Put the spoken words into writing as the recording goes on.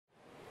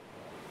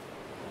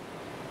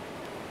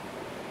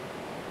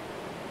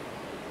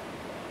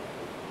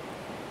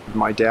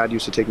My dad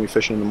used to take me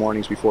fishing in the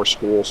mornings before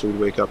school, so we'd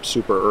wake up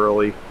super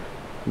early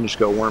and just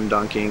go worm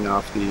dunking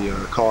off the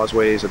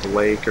causeways at the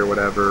lake or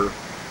whatever.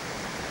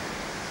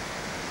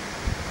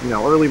 You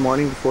know, early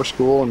morning before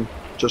school, and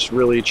just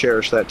really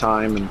cherish that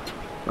time, and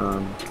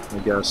I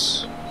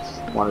guess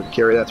wanted to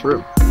carry that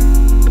through.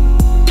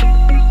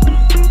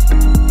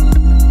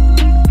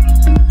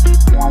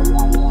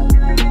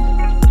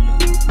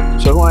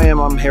 So who I am,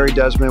 I'm Harry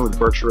Desmond with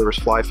Berkshire Rivers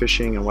Fly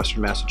Fishing in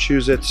Western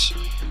Massachusetts.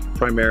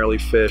 Primarily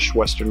fish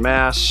Western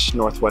Mass,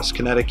 Northwest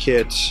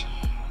Connecticut,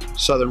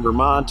 Southern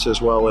Vermont, as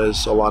well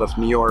as a lot of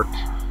New York.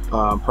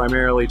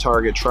 Primarily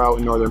target trout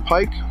and northern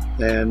pike,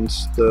 and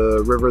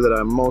the river that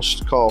I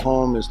most call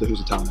home is the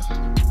Housatonic.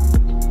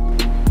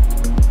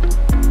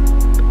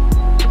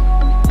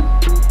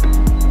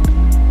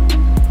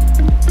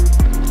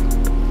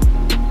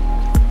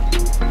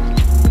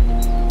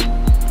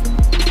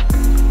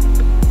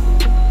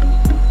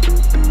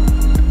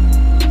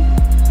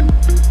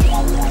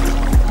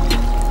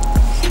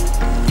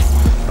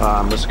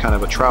 Was kind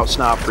of a trout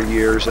snob for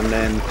years, and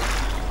then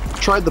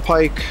tried the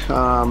pike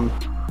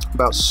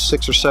about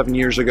 6 or 7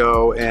 years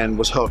ago and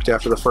was hooked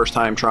after the first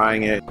time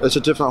trying it. It's a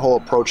different whole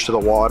approach to the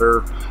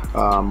water,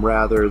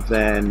 rather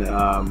than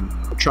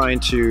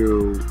trying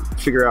to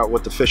figure out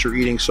what the fish are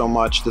eating so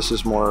much. This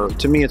is more,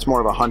 to me, it's more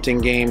of a hunting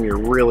game.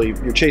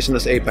 You're chasing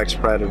this apex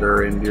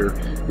predator, and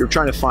you're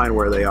trying to find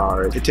where they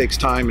are. It takes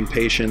time and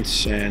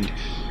patience, and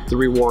the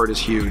reward is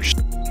huge.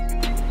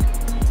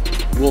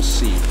 We'll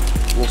see.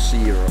 We'll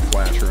see or a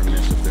flash or a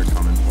miss if they're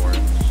coming for it.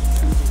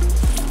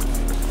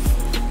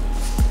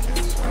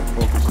 Okay, so our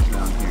focus is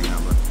down here now,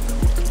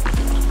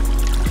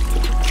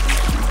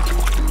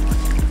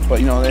 but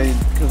you know,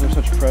 because they're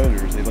such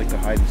predators, they like to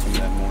hide in some of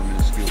that more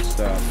minuscule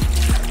stuff.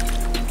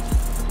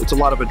 It's a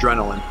lot of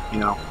adrenaline, you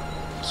know,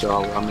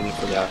 so I'm in it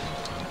for that.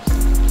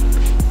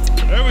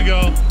 There we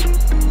go.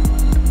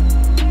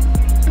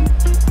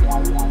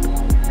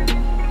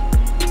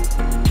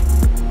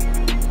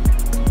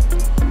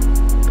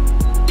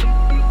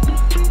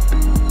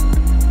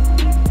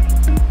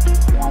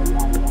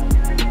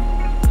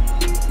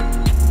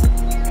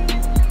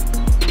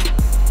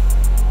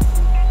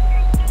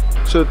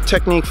 So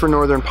technique for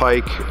northern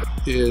pike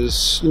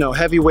is, you know,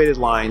 heavy weighted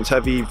lines,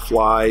 heavy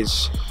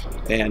flies,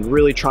 and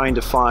really trying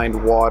to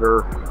find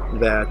water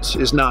that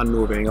is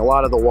non-moving. A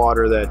lot of the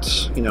water that,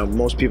 you know,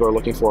 most people are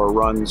looking for are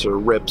runs or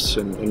rips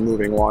and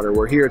moving water,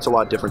 where here it's a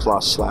lot different, it's a lot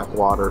of slack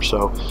water.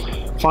 So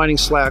finding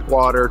slack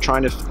water,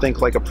 trying to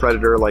think like a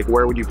predator, like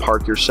where would you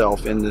park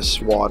yourself in this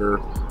water,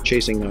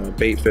 chasing a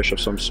bait fish of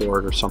some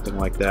sort or something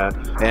like that,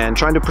 and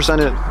trying to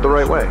present it the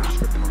right way.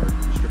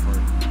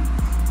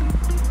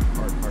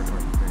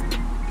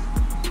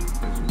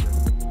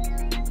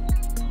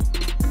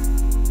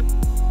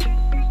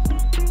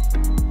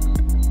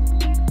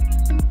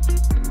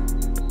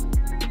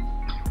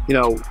 You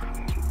know,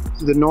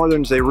 the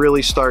northerns, they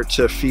really start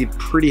to feed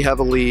pretty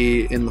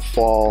heavily in the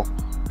fall.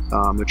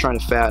 They're trying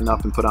to fatten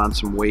up and put on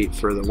some weight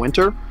for the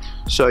winter.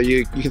 So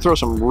you can throw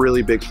some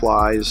really big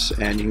flies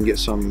and you can get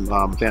some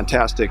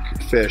fantastic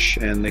fish,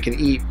 and they can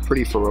eat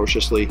pretty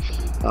ferociously.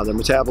 Their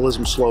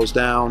metabolism slows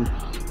down,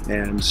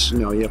 and you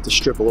know, you have to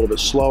strip a little bit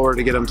slower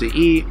to get them to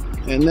eat.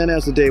 And then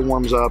as the day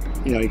warms up,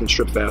 you know, you can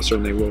strip faster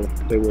and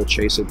they will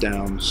chase it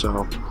down.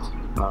 So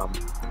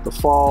the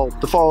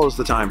fall is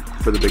the time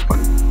for the big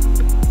pike.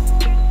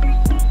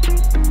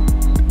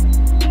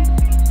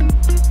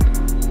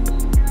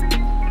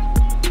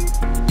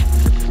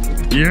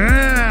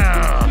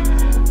 Yeah!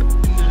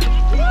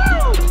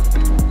 Woo!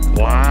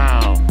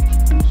 Wow.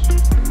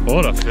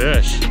 What a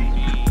fish.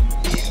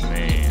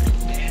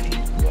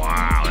 Man.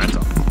 Wow, that's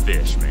a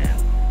fish,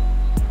 man.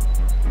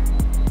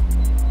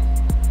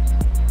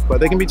 But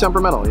they can be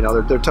temperamental, you know,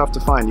 they're tough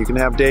to find. You can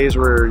have days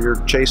where you're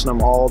chasing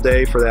them all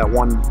day for that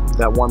one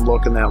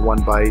look and that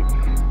one bite,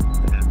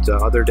 and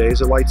other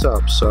days it lights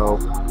up. So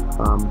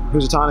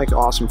Housatonic,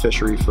 awesome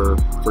fishery for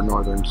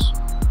northerns.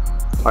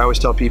 I always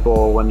tell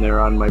people when they're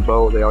on my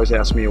boat, they always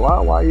ask me,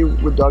 wow, why are you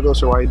with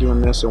Douglas, or why are you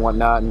doing this and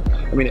whatnot? And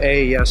I mean,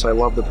 yes, I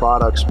love the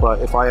products, but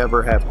if I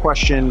ever have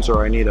questions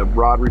or I need a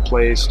rod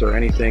replaced or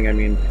anything, I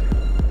mean,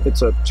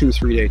 it's a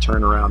 2-3 day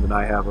turnaround and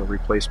I have a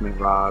replacement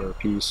rod or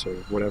piece or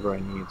whatever I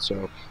need.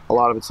 So a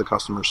lot of it's the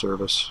customer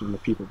service and the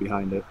people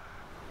behind it.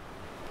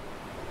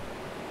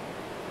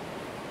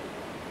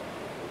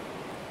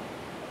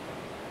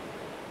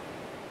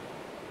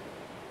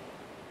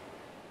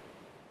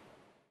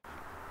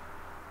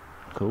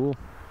 Cool.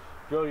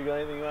 Joe, you got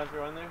anything you want to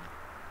throw in there?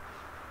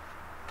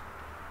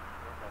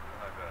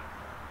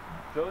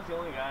 Joe's the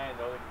only guy I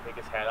know that can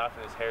take his hat off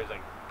and his hair is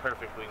like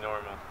perfectly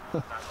normal. It's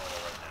not normal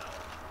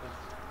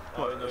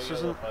right now. This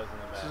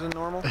isn't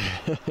normal?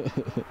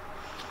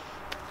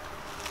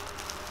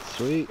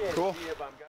 Sweet. Cool.